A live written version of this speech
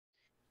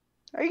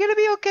Are you gonna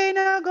be okay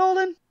now,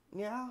 Golden?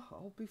 Yeah,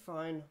 I'll be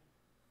fine.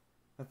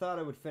 I thought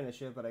I would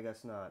finish it, but I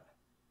guess not.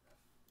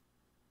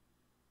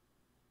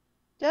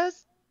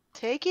 Just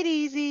take it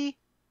easy.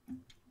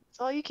 That's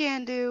all you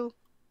can do.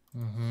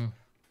 Mm-hmm.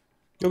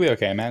 You'll be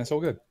okay, man. It's all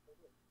good.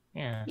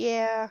 Yeah.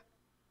 Yeah.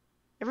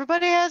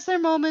 Everybody has their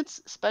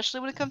moments, especially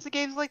when it comes to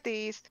games like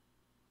these.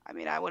 I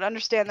mean, I would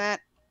understand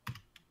that.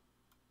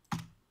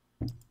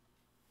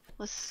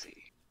 Let's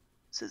see.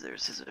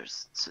 Scissors,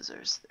 scissors,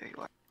 scissors. There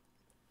you are.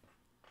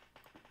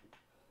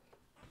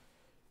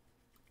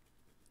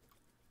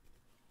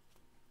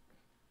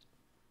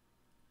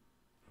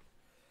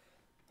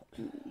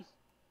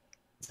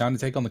 It's time to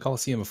take on the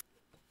Colosseum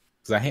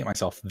because I hate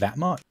myself that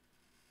much.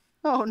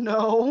 Oh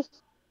no.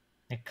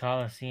 The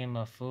Colosseum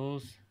of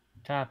Fools.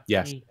 Top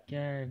Yes.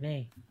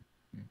 derby.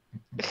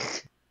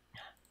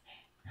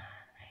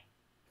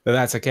 But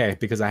that's okay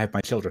because I have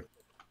my children.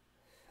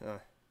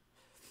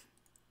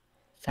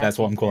 That's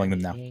what I'm calling them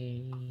now.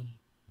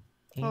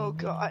 Oh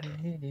god.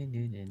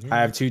 I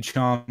have 2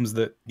 charms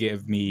that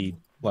give me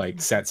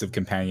like sets of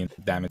companion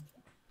damage.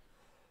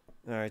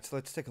 Alright, so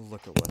let's take a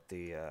look at what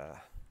the,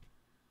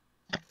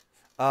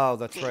 Oh,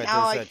 that's right.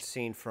 Now There's that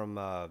scene from,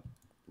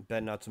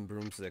 Bed Nuts and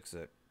Broomsticks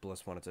that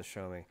Bliss wanted to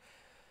show me.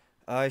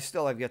 I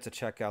still have yet to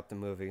check out the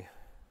movie.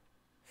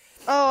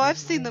 Oh, I've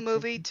seen the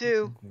movie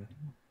too.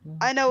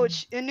 I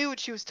knew what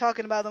she was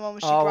talking about the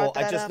moment she brought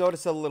that I just up.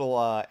 noticed a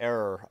little,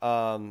 error.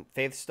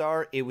 Faith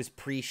Star, it was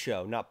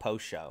pre-show, not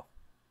post-show.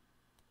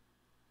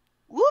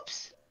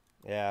 Whoops.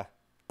 Yeah.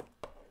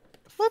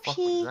 Fuck was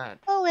Whoopsie. that?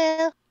 Oh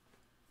well.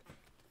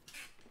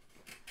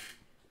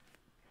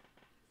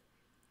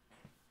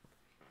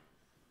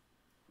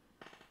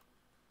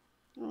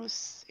 Let's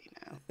see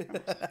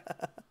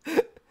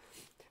now.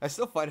 I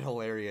still find it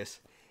hilarious.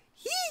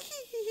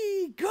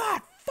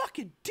 God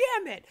fucking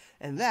damn it!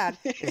 And that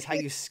is how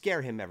you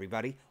scare him,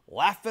 everybody.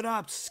 Laugh it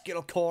up,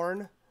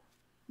 Skittlecorn.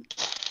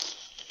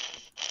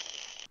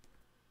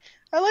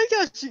 I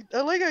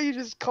like how you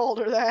just called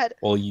her that.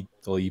 All you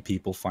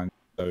people find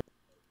so.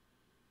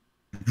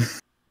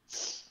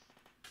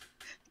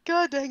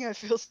 God dang, I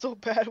feel so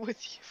bad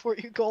for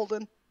you,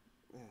 Golden.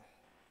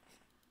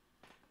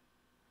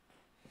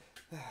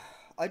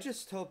 I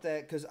just hope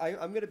that, because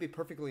I'm going to be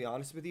perfectly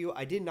honest with you,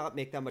 I did not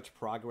make that much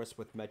progress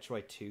with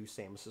Metroid 2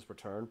 Samus's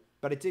Return,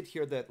 but I did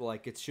hear that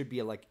like it should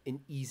be like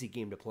an easy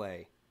game to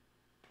play.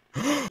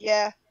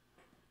 Yeah.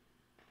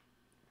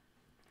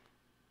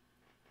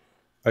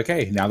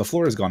 Okay, now the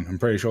floor is gone. I'm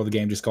pretty sure the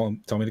game just told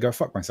me to go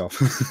fuck myself.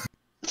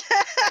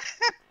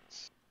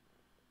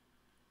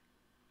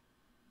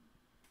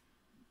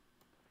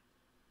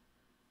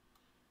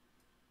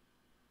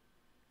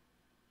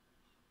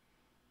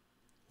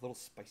 Little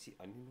spicy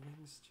onion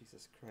rings?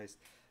 Jesus Christ.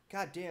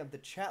 God damn, the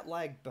chat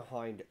lagged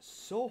behind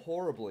so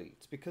horribly.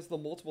 It's because the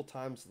multiple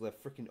times the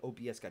freaking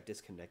OBS got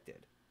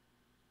disconnected.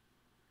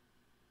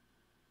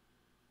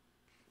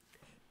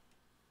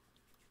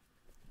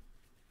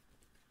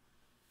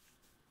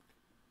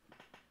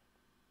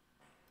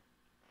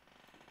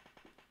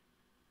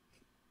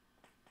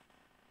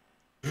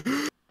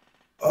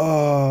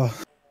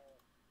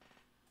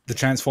 The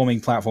transforming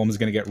platform is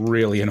going to get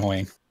really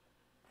annoying.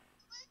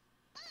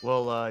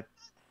 Well,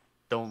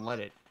 don't let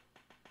it.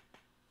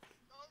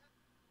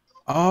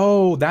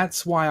 Oh,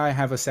 that's why I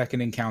have a second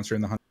encounter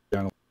in the Hunter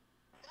Journal.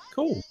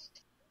 Cool.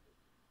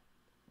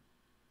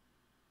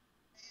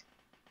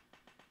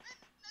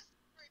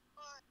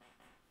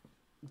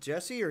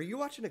 Jesse, are you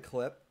watching a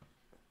clip?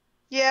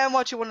 Yeah, I'm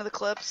watching one of the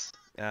clips.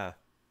 Yeah.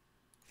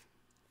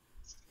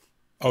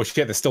 Oh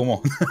shit, there's still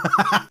more.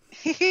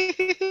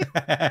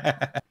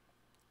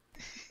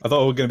 I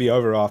thought we were going to be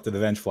over after the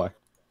Vengefly.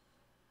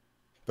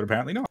 But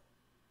apparently not.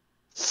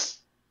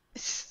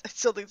 I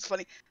still think it's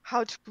funny.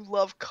 How to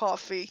love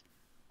coffee.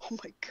 Oh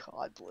my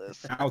god,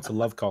 Bliss. How to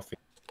love coffee.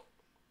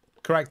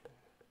 Correct.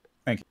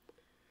 Thank you.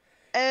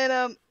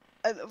 And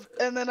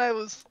and then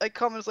I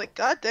commented like,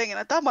 God dang it,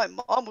 I thought my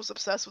mom was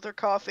obsessed with her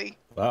coffee.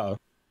 Uh-oh.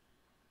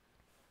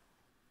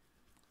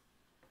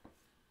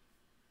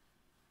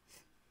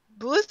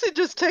 Bliss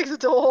just takes it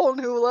to a whole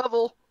new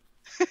level.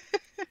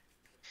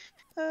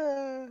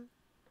 I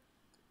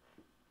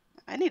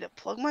need to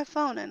plug my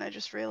phone in, I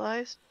just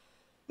realized.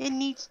 It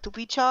needs to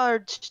be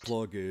charged.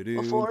 Plug it in,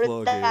 Before it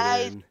plug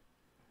dies. it in.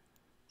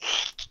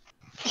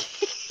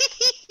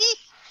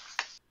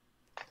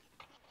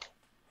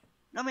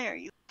 Come here,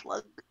 you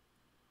plug.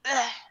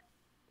 Ugh.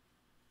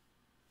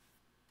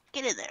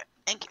 Get in there.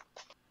 Thank you.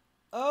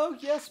 Oh,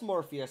 yes,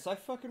 Morpheus. I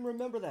fucking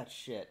remember that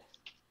shit.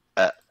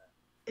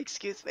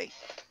 Excuse me.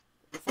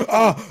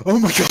 Oh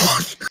my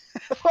god!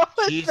 What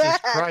was Jesus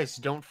that?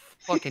 Christ, don't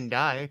fucking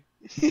die.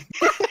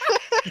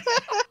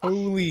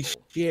 Holy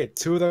shit,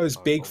 2 of those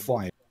big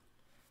flies.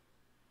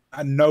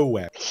 Out of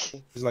nowhere.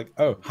 It's like,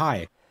 oh,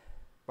 hi.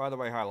 By the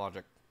way, hi,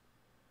 Logic.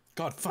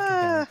 God fucking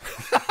damn it.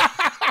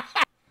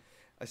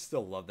 I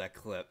still love that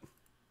clip.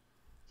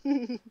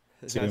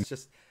 Same.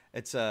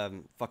 It's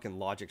fucking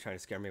Logic trying to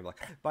scare me. I'm like,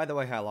 by the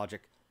way, hi,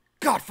 Logic.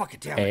 God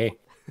fucking damn it. Hey.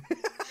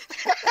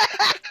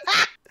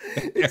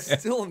 It's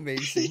still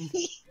amazing.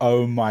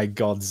 Oh my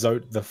god,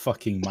 Zote the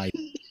fucking mic.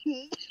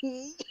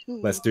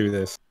 Let's do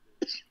this.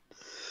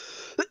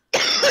 Ow.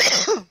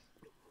 That's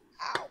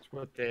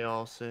what they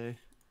all say.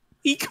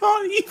 He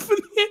can't even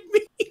hit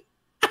me.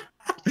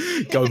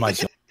 Go, my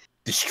son.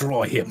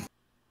 Destroy him.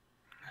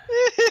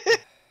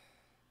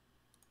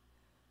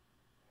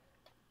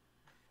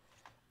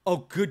 Oh,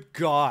 good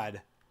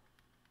God.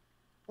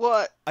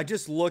 What? I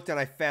just looked and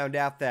I found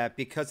out that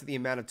because of the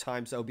amount of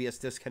times OBS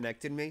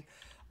disconnected me,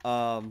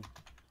 Me6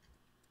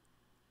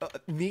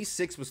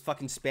 was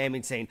fucking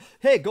spamming saying,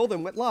 "Hey,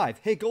 Golden went live.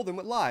 Hey, Golden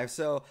went live."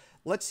 So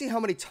let's see how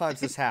many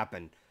times this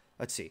happened.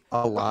 Let's see.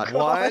 A lot.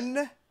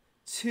 1,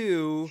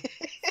 2,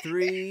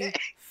 3,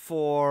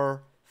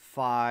 4,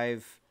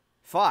 5.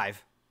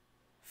 5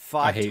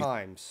 hate-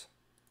 times.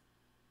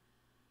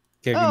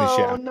 Kicking the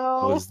shit Oh, out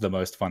no. was the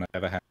most fun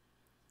I've ever had.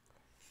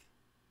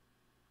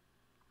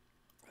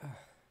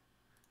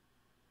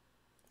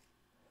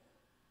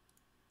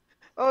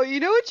 Oh, you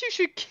know what you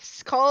should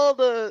call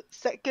the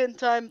second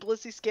time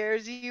Blissey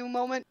scares you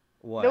moment?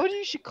 What? You know what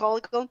you should call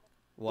it?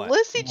 What?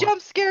 Blissey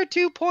jump scare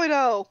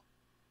 2.0.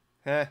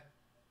 Huh?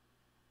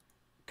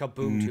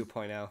 Kaboom Mm.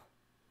 2.0.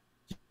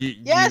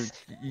 Yes!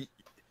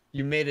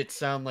 You made it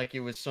sound like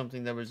it was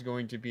something that was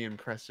going to be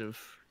impressive.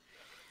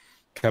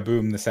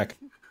 Kaboom the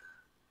second.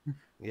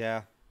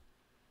 Yeah.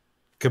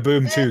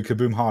 Kaboom 2,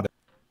 Kaboom harder.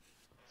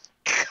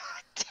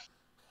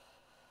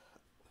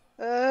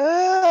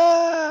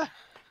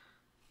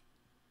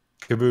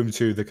 Kaboom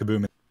 2, the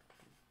Kaboom.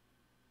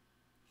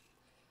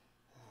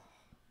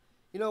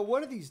 You know,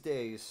 one of these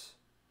days,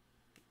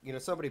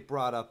 somebody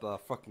brought up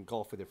fucking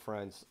golf with their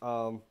friends.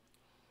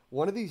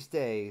 One of these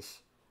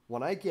days,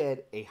 when I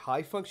get a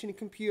high-functioning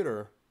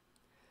computer,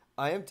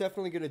 I am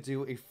definitely going to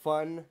do a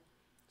fun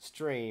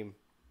stream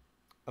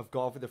of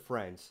golf with their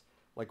friends.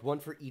 Like, one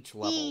for each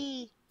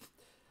level.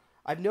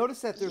 I've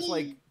noticed that there's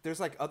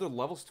other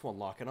levels to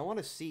unlock, and I want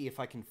to see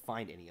if I can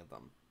find any of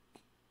them.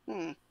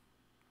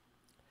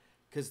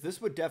 Because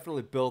this would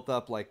definitely build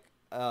up,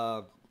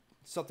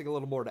 something a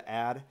little more to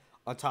add,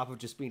 on top of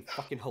just being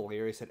fucking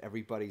hilarious at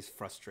everybody's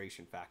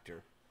frustration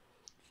factor.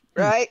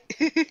 Right?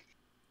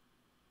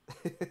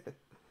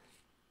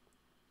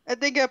 I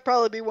think I'd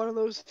probably be one of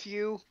those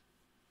few.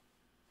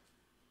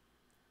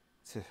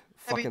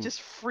 I mean,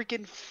 just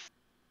freaking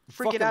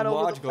out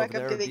over the fact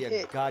I'm getting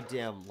hit.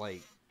 Goddamn,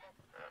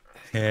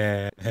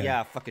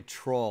 Yeah, fucking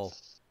troll.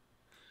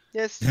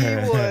 Yes, he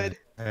would.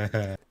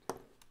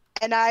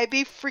 And I'd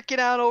be freaking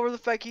out over the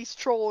fact he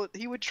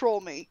would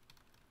troll me.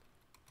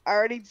 I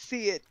already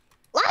see it.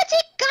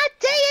 Logic, god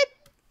dang it!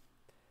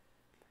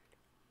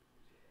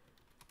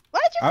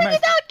 Why'd you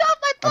freaking knock off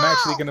my ball? I'm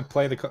actually gonna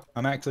play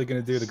I'm actually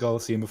gonna do the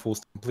Coliseum before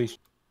completion.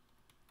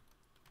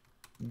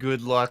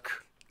 Good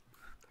luck.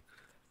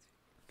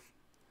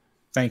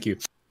 Thank you.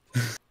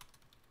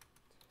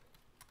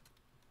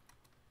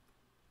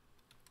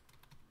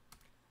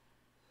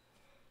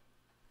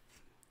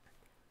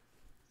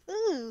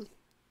 Ooh.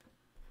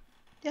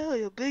 Yeah,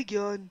 you big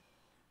yawn.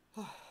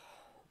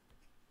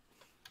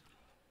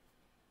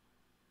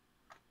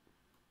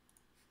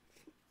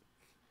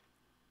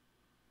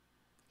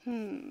 I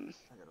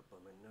gotta blow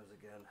my nose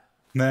again.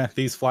 Nah,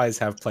 these flies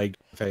have plague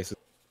faces.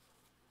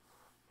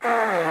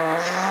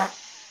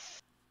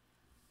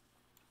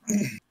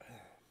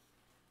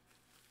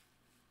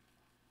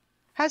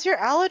 Has your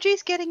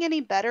allergies getting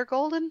any better,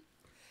 Golden?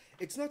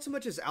 It's not so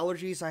much as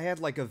allergies. I had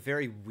a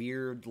very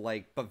weird,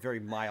 but very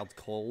mild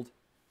cold.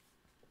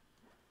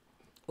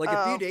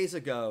 A few days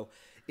ago,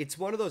 it's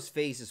one of those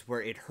phases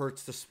where it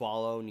hurts to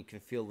swallow and you can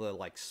feel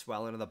the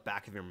swelling in the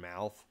back of your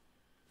mouth.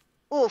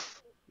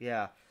 Oof.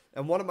 Yeah.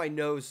 And one of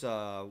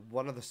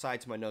the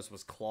sides of my nose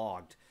was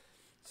clogged.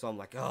 So I'm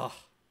like, ugh.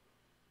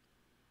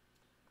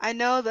 I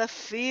know the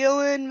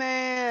feeling,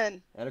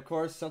 man. And of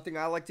course, something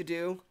I like to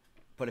do,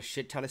 put a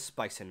shit ton of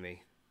spice in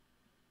me.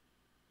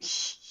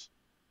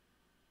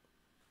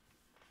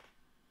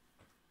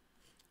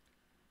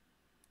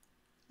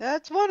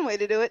 That's one way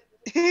to do it.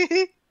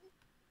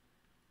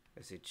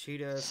 I see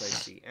cheetahs, I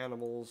see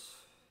animals.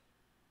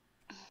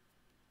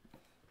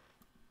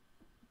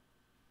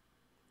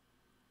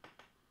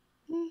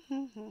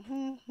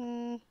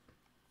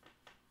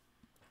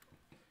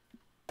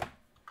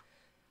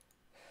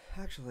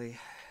 Actually,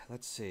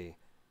 let's see.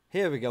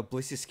 Here we go,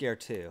 Blissey Scare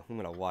 2. I'm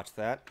gonna watch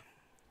that.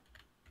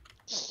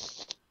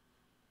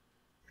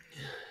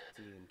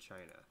 In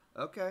China.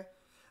 Okay.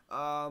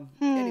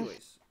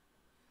 Anyways.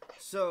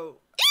 So...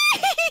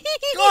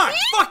 God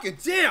fucking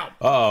damn!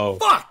 Uh-oh.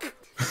 Fuck!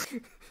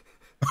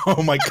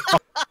 Oh my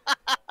god.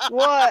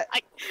 What?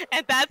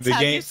 And that's The how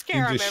game you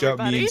scare them, just shot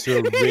me everybody.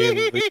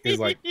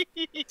 into a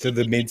to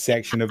the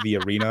midsection of the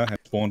arena and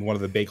spawned one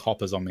of the big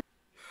hoppers on me.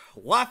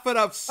 Laugh it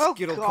up, Oh,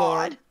 Skittlecorn.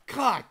 God.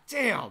 God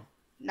damn!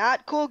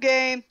 Not cool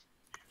game.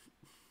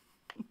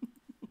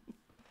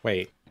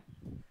 Wait.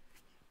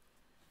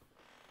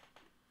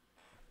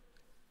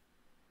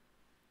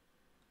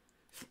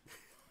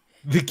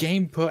 The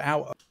game put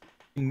out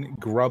a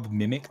grub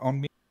mimic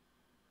on me.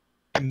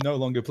 I'm no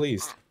longer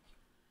pleased.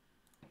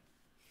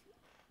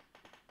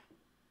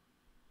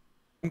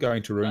 I'm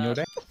going to ruin your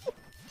day. A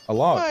Oh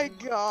lot. my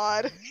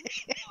god.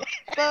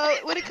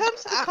 But when it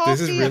comes to coffee,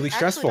 This is really I'm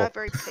stressful. actually not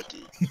very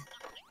picky.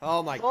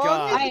 Oh my As long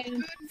god. as it's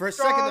good, For a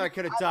second there, I strong,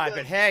 could have I'm died, good.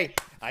 but hey,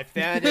 I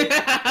found it.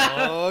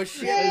 Oh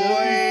shit,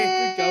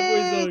 Yay! boy.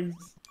 Cowboy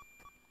songs.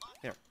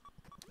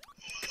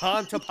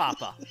 Come to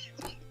Papa.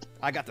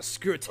 I got the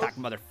screw attack,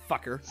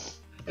 motherfucker.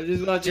 I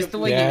just watched Just the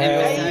way Yeah.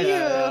 you Thank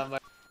emphasize, you.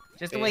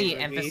 just the way you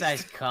Favorite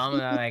emphasize "come,"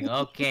 and I'm like,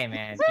 okay,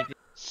 man. Keep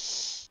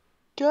it.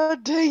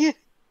 God dang it.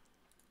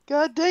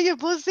 God dang it,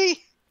 Blissy.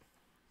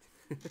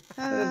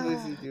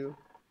 Lucy do.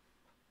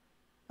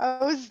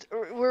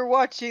 We're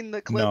watching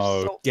the clips.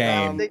 No, so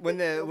game. they When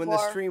did the so when the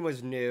far. stream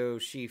was new,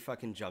 she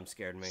fucking jump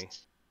scared me.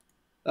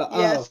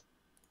 Yes,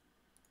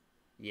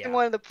 Yeah.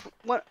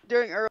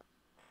 during early,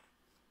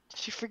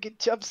 she freaking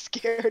jump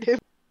scared him.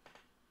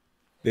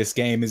 This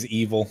game is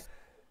evil.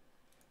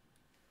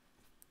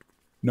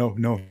 No,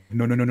 no,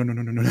 no, no, no, no, no,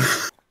 no, no, no.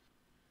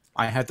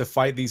 I had to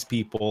fight these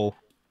people.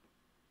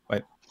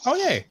 Wait. Oh,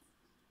 yay.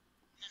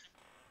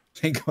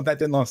 Thank God that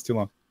didn't last too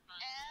long.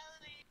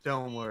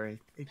 Don't worry,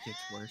 it gets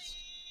worse.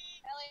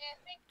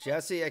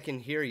 Jesse, I can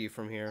hear you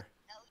from here.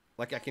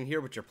 Like I can hear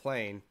what you're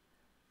playing.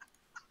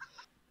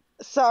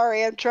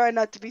 Sorry, I'm trying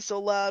not to be so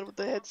loud with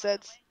the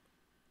headsets.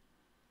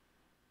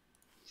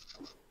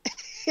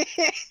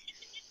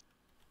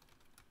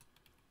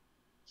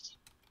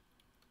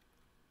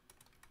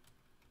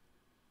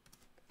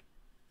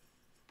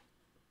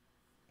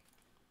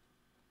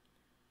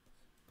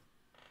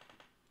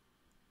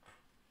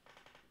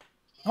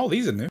 Oh,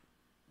 these are new.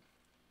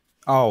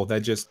 Oh, they're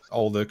just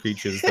all the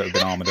creatures that have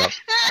been armored up.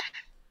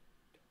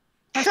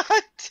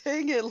 God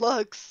dang it,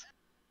 Lux.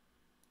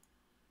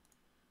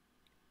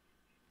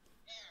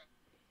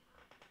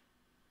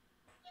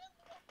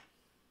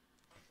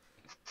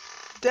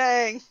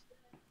 Dang.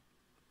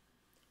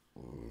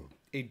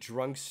 A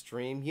drunk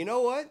stream. You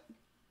know what?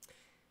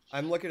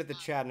 I'm looking at the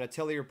chat and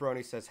Atelier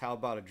Brony says, "How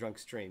about a drunk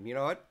stream?" You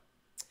know what?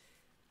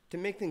 To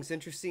make things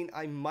interesting,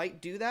 I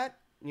might do that.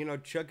 You know,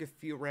 chug a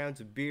few rounds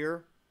of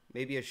beer,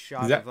 maybe a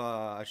shot of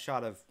I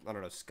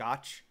don't know,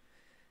 scotch,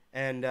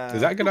 and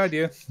Is that a good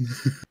idea?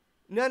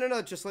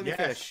 No. Just let me Yes.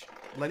 finish.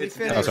 Let me It's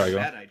finish. Oh, sorry, go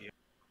bad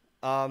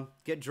idea.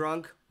 Get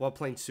drunk while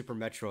playing Super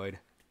Metroid.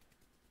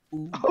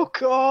 Oh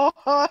god.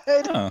 Huh.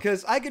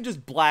 Because I could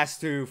just blast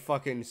through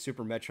fucking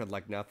Super Metroid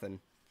like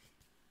nothing.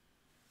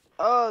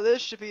 Oh,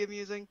 this should be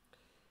amusing.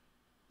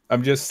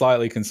 I'm just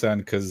slightly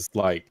concerned because,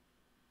 like,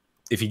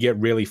 if you get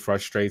really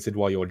frustrated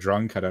while you're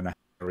drunk, I don't know how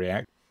to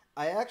react.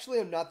 I actually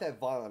am not that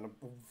violent.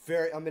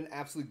 I'm an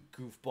absolute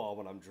goofball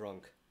when I'm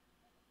drunk.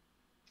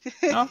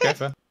 Oh, okay,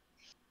 fair.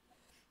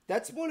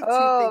 That's one of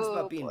two things Oh,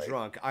 about being boy.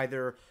 drunk.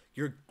 Either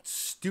you're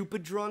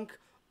stupid drunk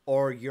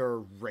or you're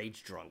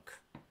rage drunk.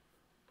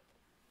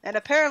 And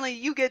apparently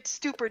you get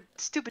stupid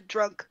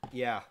drunk.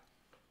 Yeah.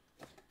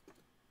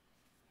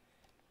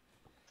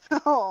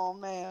 Oh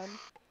man.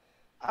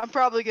 I'm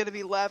probably gonna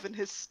be laughing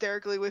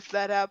hysterically if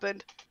that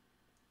happened.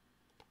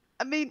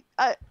 I mean,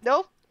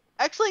 no.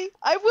 Actually,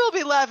 I will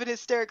be laughing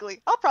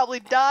hysterically. I'll probably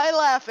die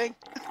laughing.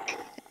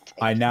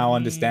 I now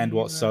understand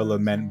what Solo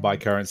meant by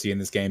currency in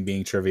this game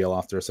being trivial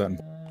after a certain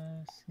point.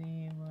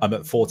 I'm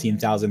at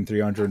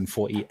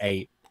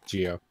 14,348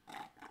 Geo.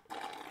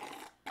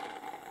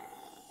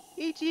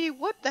 E.G.,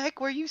 what the heck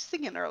were you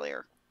singing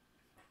earlier?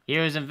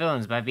 Heroes and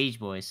Villains by Beach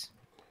Boys.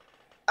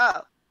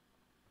 Oh.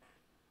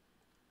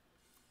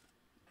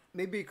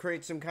 Maybe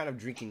create some kind of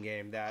drinking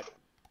game that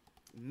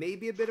may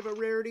be a bit of a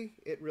rarity.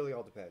 It really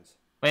all depends.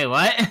 Wait,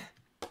 what?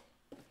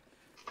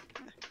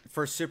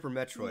 For Super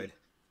Metroid.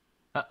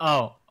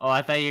 Oh,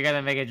 I thought you were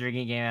gonna make a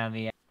drinking game out of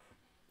the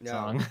No.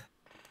 song.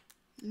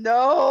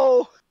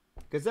 No.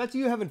 Because that's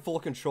you having full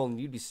control and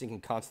you'd be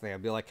singing constantly.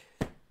 I'd be like,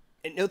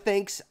 no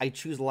thanks, I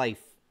choose life.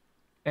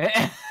 No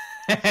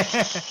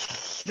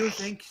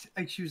thanks,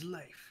 I choose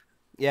life.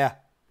 Yeah.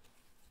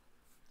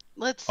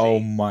 Let's see. Oh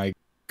my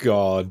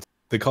god.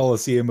 The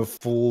Colosseum of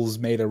Fools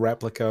made a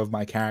replica of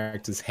my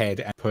character's head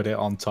and put it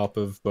on top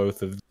of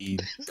both of the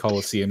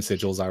Colosseum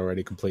sigils I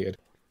already completed.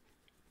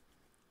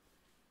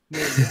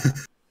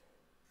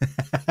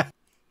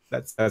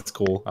 That's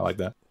cool. I like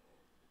that.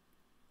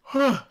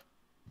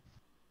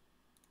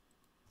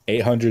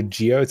 800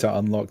 Geo to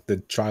unlock the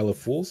Trial of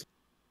Fools.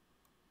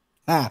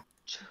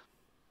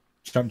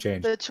 Chump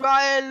change. The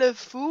Trial of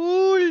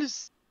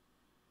Fools.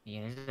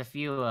 Yeah, there's a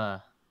few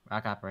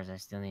rock operas I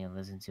still need to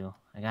listen to.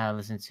 I gotta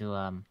listen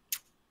to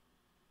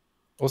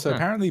Also,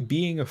 apparently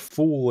being a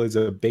fool is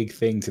a big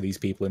thing to these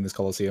people in this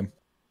Colosseum.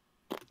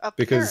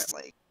 Because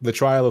Apparently. the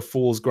Trial of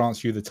Fools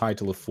grants you the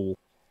title of Fool.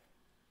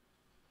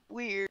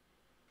 Weird.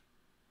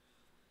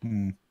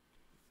 Hmm.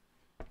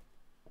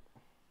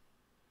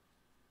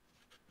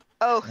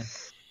 Oh,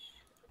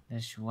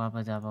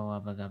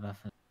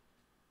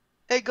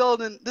 hey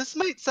Golden, this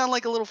might sound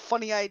like a little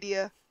funny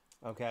idea.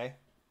 Okay.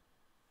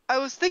 I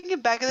was thinking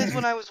back of this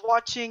when I was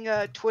watching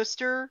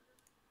Twister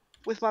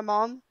with my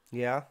mom,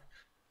 Yeah.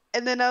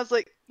 and then I was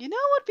like, you know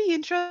what would be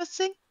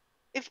interesting?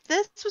 If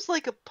this was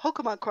like a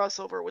Pokemon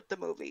crossover with the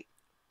movie.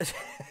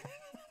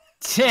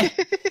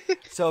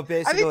 So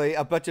basically,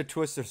 a bunch of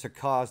twisters are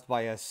caused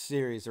by a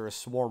series or a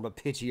swarm of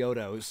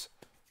Pidgeotos.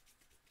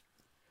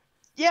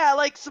 Yeah,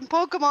 like some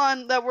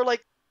Pokemon that were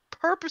like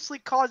purposely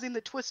causing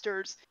the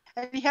twisters,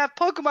 and you have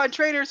Pokemon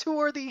trainers who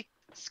are the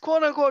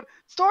quote unquote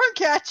storm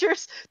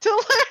catchers to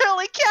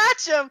literally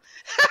catch them.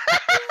 Why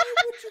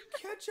would you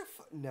catch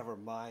a? Never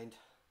mind.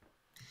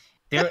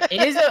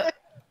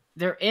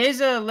 There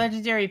is a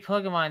legendary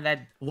Pokemon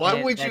that.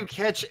 Why would that, you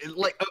catch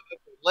like?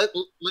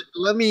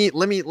 Let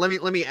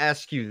me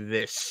ask you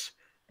this: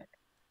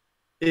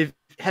 If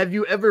have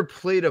you ever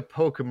played a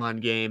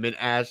Pokemon game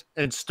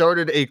and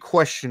started a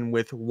question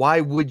with "Why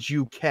would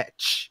you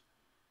catch?"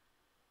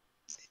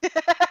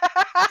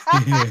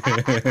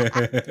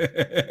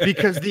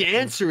 Because the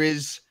answer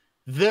is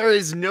there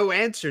is no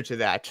answer to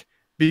that.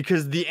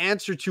 Because the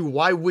answer to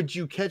why would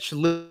you catch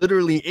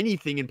literally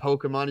anything in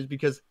Pokemon is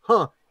because,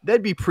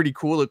 that'd be pretty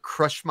cool to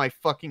crush my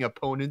fucking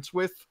opponents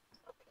with.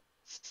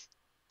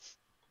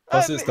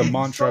 Plus, it's the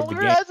mantra of the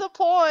Solar game. has a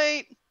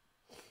point.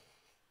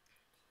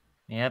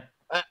 Yep.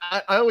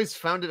 I always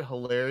found it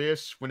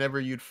hilarious whenever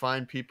you'd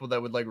find people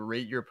that would like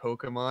rate your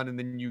Pokemon and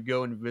then you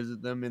go and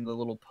visit them in the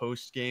little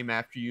post game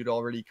after you'd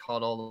already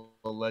caught all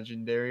the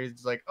legendaries.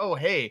 It's like, oh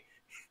hey,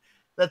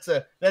 that's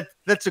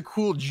a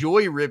cool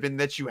joy ribbon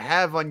that you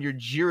have on your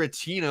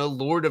Giratina,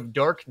 Lord of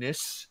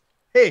Darkness.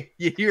 Hey,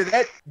 you hear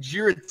that?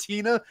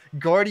 Giratina,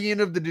 Guardian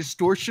of the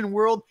Distortion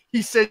World?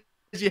 He says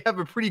you have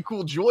a pretty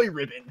cool joy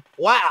ribbon.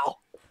 Wow.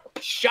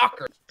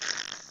 Shocker.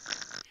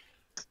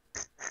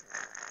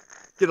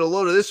 Get a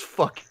load of this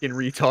fucking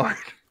retard.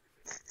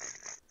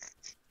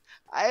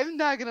 I'm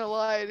not gonna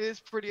lie, it is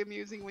pretty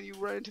amusing when you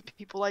run into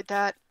people like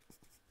that.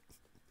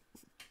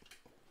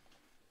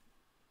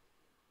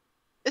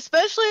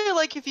 Especially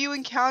like if you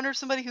encounter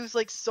somebody who's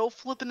like so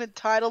flippin'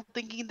 entitled,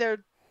 thinking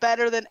they're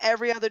better than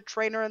every other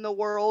trainer in the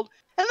world,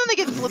 and then they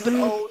get flippin'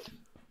 owned.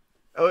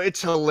 Oh,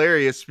 it's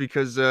hilarious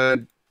because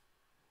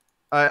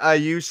I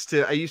used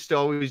to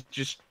always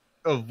just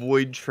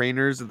avoid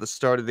trainers at the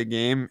start of the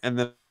game, and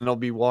then I'll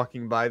be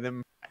walking by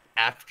them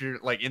after,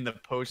 like in the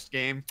post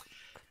game,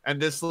 and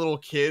this little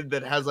kid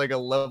that has like a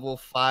level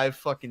 5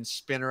 fucking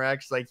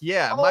Spinarak's like,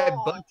 yeah, my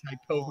bug type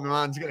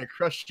Pokemon's gonna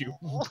crush you,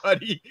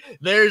 buddy.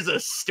 There's a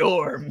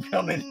storm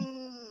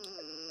coming.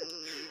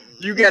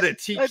 You gotta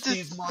teach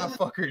these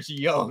motherfuckers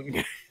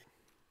young.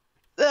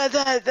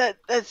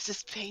 That's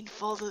just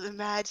painful to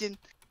imagine.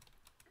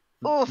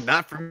 Oof.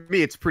 Not for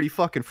me. It's pretty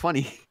fucking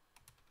funny.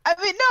 I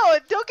mean, no,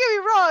 don't get me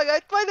wrong. I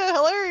find that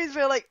hilarious,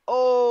 but like,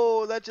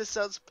 oh, that just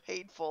sounds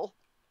painful.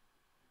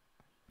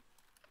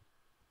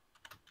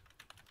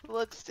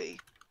 Let's see.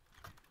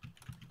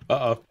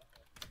 Uh-oh.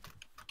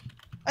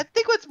 I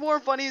think what's more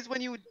funny is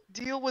when you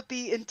deal with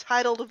the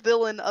entitled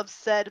villain of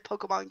said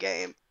Pokemon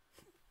game.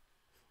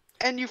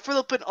 And you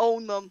flippin'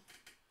 own them.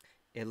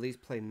 At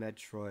least play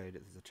Metroid.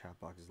 The chat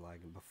box is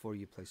lagging. Before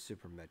you play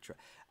Super Metroid.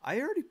 I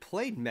already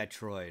played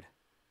Metroid.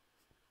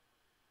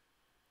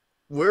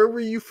 Where were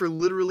you for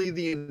literally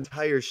the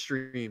entire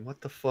stream?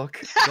 What the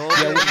fuck?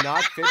 Golden,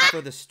 not fit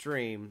for the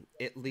stream.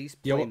 At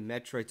least play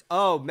Metroid.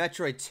 Oh,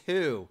 Metroid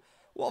 2.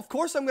 Well, of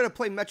course I'm going to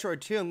play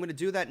Metroid 2. I'm going to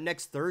do that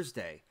next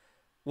Thursday.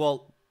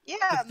 Well,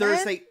 yeah,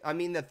 Thursday. I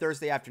mean the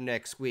Thursday after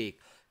next week.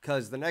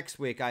 Because the next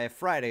week I have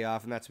Friday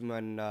off, and that's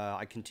when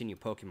I continue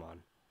Pokemon.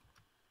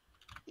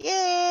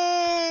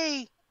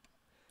 Yay!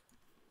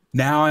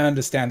 Now I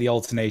understand the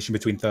alternation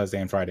between Thursday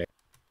and Friday.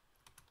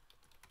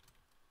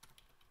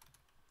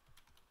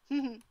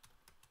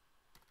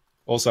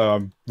 Also,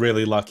 I'm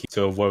really lucky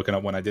to have woken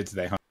up when I did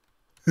today,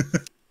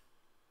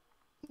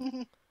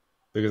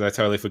 because I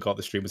totally forgot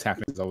the stream was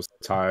happening because I was so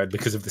tired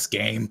because of this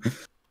game.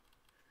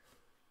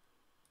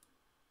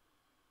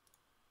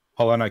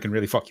 Hold on, I can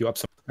really fuck you up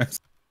sometimes.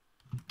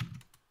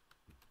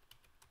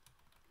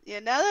 Yeah,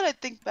 now that I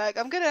think back,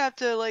 I'm gonna have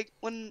to, like,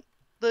 when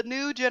the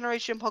new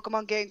generation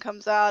Pokemon game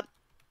comes out,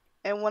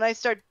 and when I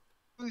start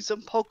doing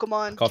some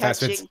Pokemon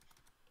catching,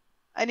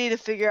 I need to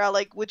figure out,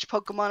 like, which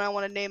Pokemon I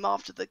want to name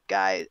off to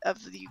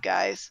you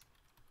guys.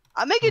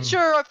 I'm making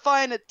sure I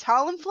find a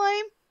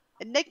Talonflame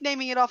and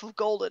nicknaming it off of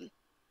Golden.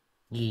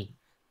 Yeah.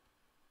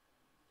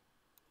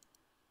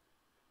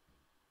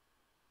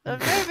 I'm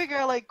trying to figure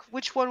out, like,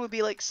 which one would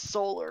be, like,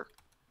 Solar.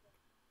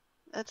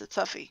 That's a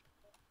toughie.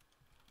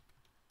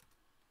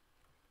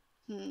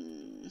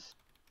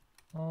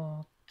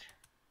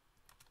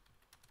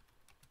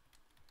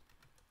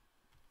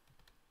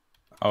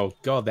 Oh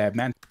god, that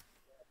man.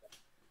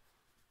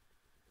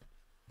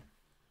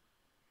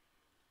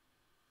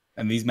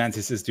 And these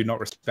mantises do not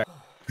respect.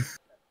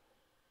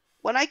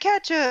 When I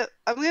catch I'm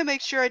gonna make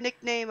sure I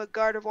nickname a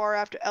Gardevoir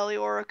after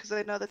Eliora because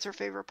I know that's her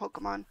favorite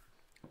Pokemon.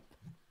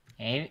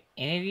 Any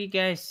of you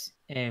guys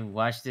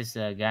watch this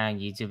guy on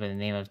YouTube by the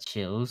name of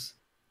Chills?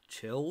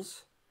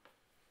 Chills?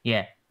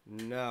 Yeah.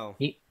 No.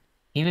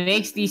 He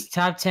makes these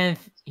top 10.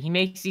 He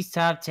makes these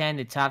top 10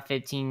 to top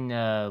 15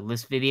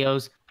 list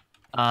videos,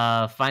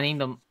 finding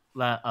the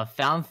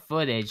found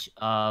footage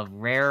of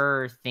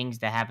rare things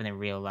that happen in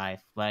real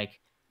life. Like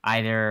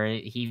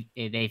either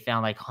they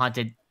found like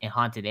haunted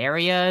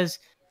areas,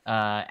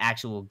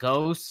 actual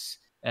ghosts,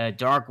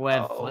 dark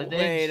web Oh, footage.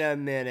 Wait a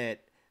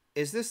minute.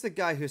 Is this the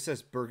guy who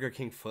says Burger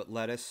King foot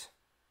lettuce?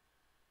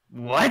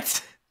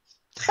 What?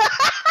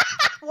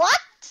 what?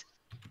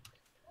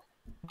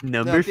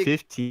 Number big-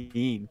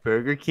 15,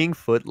 Burger King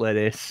foot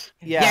lettuce.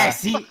 Yeah.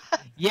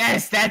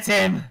 Yes, that's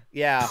him.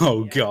 Yeah.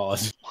 Oh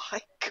god.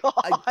 My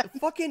God.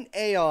 Fucking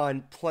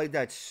Aeon played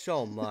that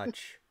so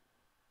much.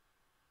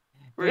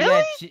 But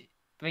Really?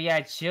 but yeah,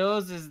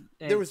 Chills is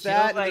There was Chills,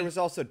 that, and like, there was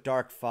also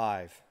Dark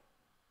 5.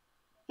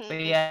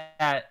 But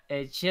yeah,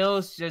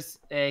 Chills just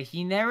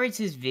he narrates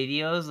his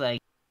videos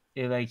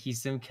like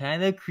he's some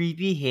kind of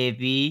creepy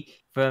hippie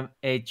from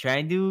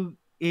trying to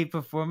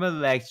perform a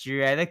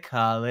lecture at a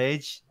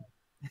college.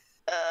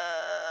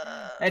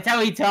 That's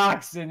how he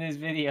talks in his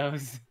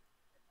videos.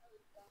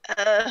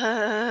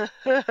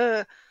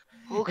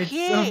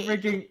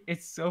 Okay.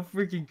 It's so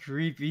freaking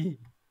creepy.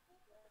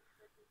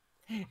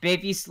 But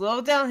if you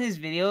slow down his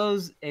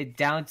videos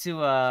down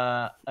to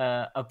a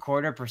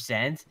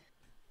 0.25%,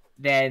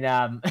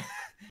 then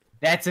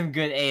that's some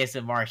good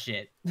ASMR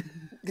shit.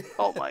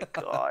 Oh my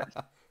God.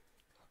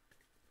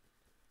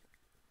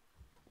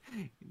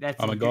 That's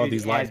Oh my some god, good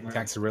these light ASMR.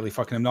 attacks are really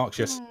fucking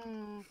obnoxious.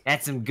 Hmm.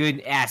 That's some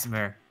good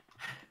ASMR.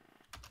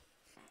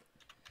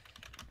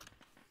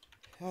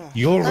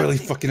 You're Let's really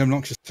see. fucking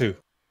obnoxious too.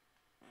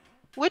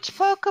 Which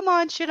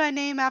Pokemon should I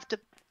name after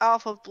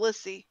Alpha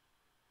Blissey?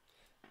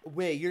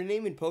 Wait, you're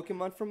naming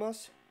Pokemon from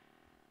us?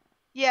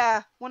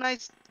 Yeah, when I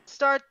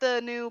start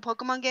the new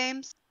Pokemon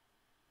games.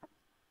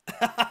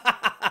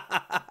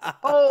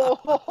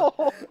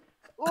 Oh.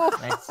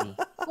 Let's see.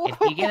 If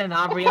you get an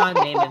Umbreon,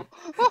 name it.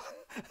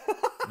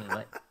 Wait,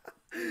 what?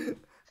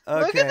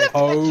 Look at Okay. the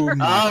Oh picture.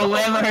 my Oh,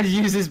 Willard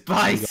uses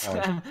body God.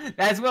 slam.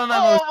 That's one of my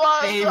Oh most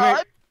my favorite.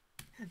 God.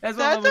 That's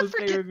one of That's my a most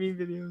favorite meme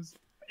videos.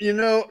 You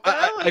know,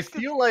 That I was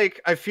feel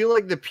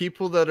like the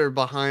people that are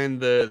behind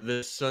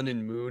the Sun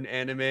and Moon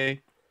anime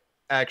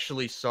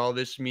actually saw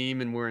this meme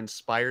and were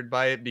inspired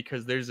by it,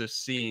 because there's a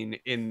scene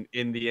in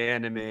the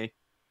anime.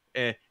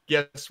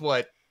 Guess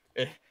what?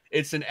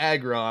 It's an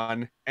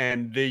Aggron,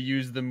 and they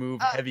use the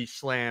move Heavy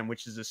Slam,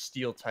 which is a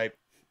steel type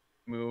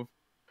move.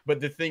 But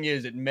the thing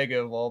is, it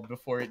mega evolved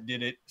before it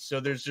did it.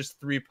 So there's just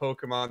 3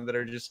 Pokemon that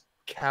are just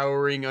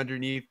cowering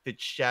underneath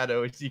its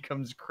shadow as he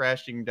comes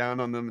crashing down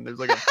on them, and there's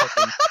like a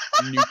fucking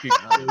nuke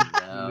explosion.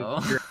 No.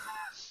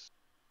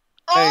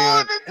 Oh, Hang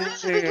I'm on,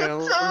 envisioning hang it on,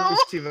 let me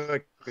so. see if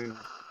I can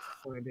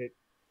find it.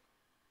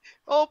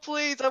 Oh,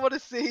 please, I want to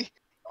see.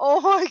 Oh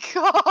my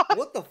God.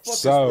 What the fuck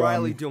So, is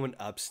Riley doing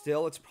up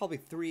still? It's probably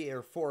 3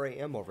 or 4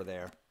 a.m. over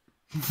there.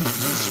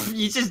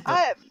 You just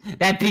I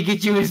that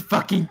Pikachu is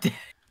fucking dead.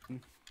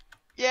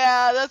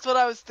 Yeah, that's what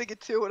I was thinking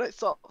too when I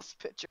saw this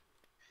picture.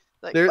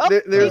 Like, There, oh,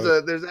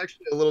 there's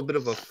actually a little bit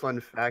of a fun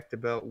fact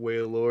about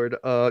Wailord.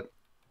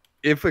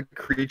 If a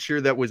creature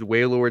that was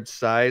Wailord's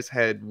size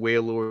had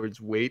Wailord's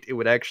weight, it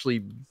would actually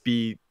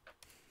be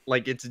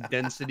like its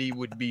density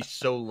would be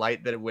so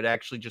light that it would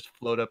actually just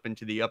float up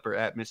into the upper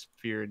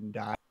atmosphere and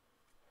die.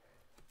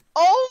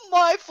 oh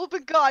my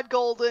flipping God,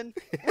 Golden.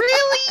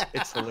 Really?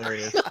 It's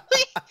hilarious.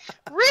 Really?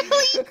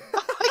 Really?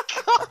 Oh my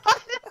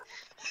God.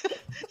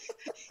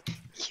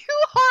 You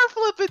are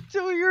flipping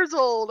 2 years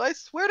old. I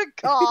swear to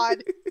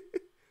God.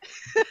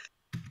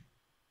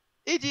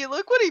 EG,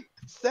 look what he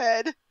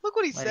said. Look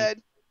what he What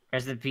said.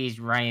 Rest in peace,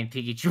 Ryan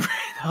Pikachu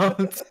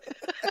Reynolds.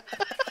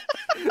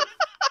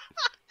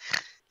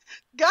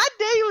 God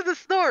dang, it was a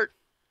snort.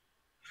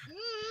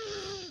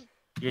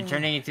 You're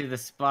turning into the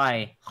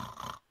spy.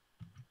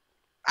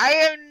 I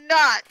am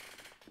not.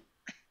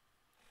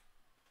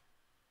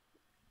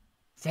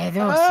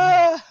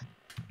 Sedos.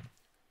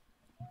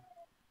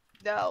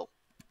 No,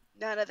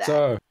 none of that.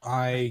 So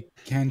I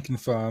can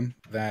confirm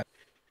that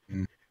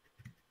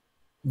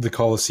the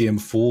Colosseum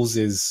Falls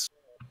is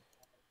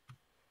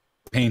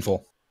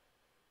painful.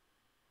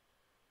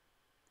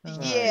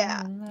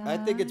 Yeah, I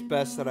think it's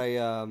best that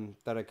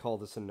I call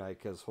this a night,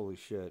 because holy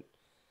shit.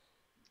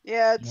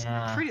 yeah, it's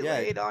Yeah. pretty Yeah,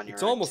 late on your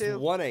it's end, almost too.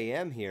 1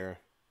 a.m. here.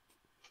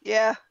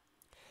 Yeah.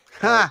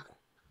 Ha!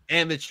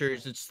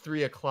 Amateurs, it's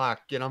 3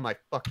 o'clock. Get on my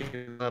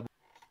fucking level.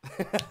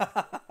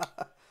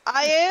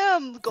 I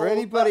am For gold.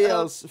 anybody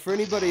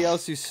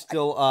else who's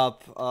still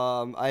up,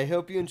 I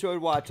hope you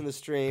enjoyed watching the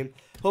stream.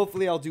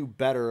 Hopefully I'll do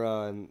better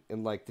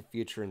in like the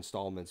future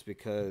installments,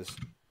 because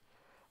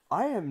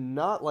I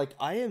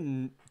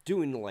am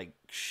doing like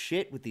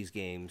shit with these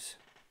games.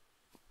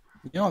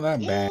 You're not that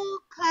bad.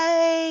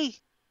 Okay.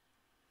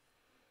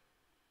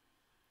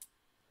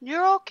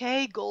 You're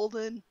okay,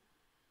 Golden.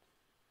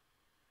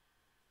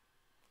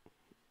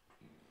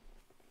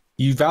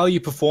 You value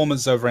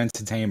performance over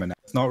entertainment.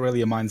 It's not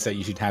really a mindset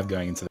you should have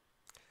going into that.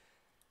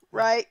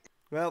 Right?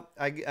 Well,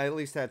 I at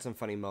least had some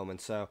funny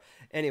moments. So,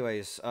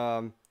 anyways,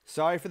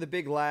 sorry for the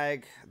big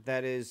lag.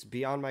 That is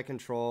beyond my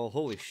control.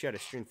 Holy shit, I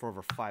streamed for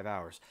over 5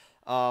 hours.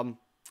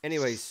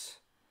 Anyways,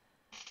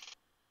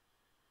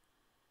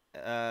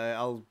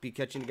 I'll be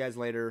catching you guys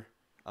later.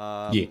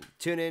 Yeah.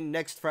 Tune in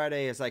next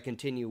Friday as I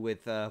continue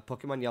with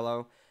Pokemon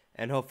Yellow,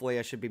 and hopefully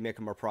I should be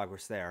making more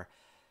progress there.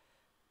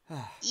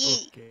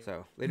 Yee.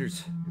 So,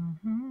 later's.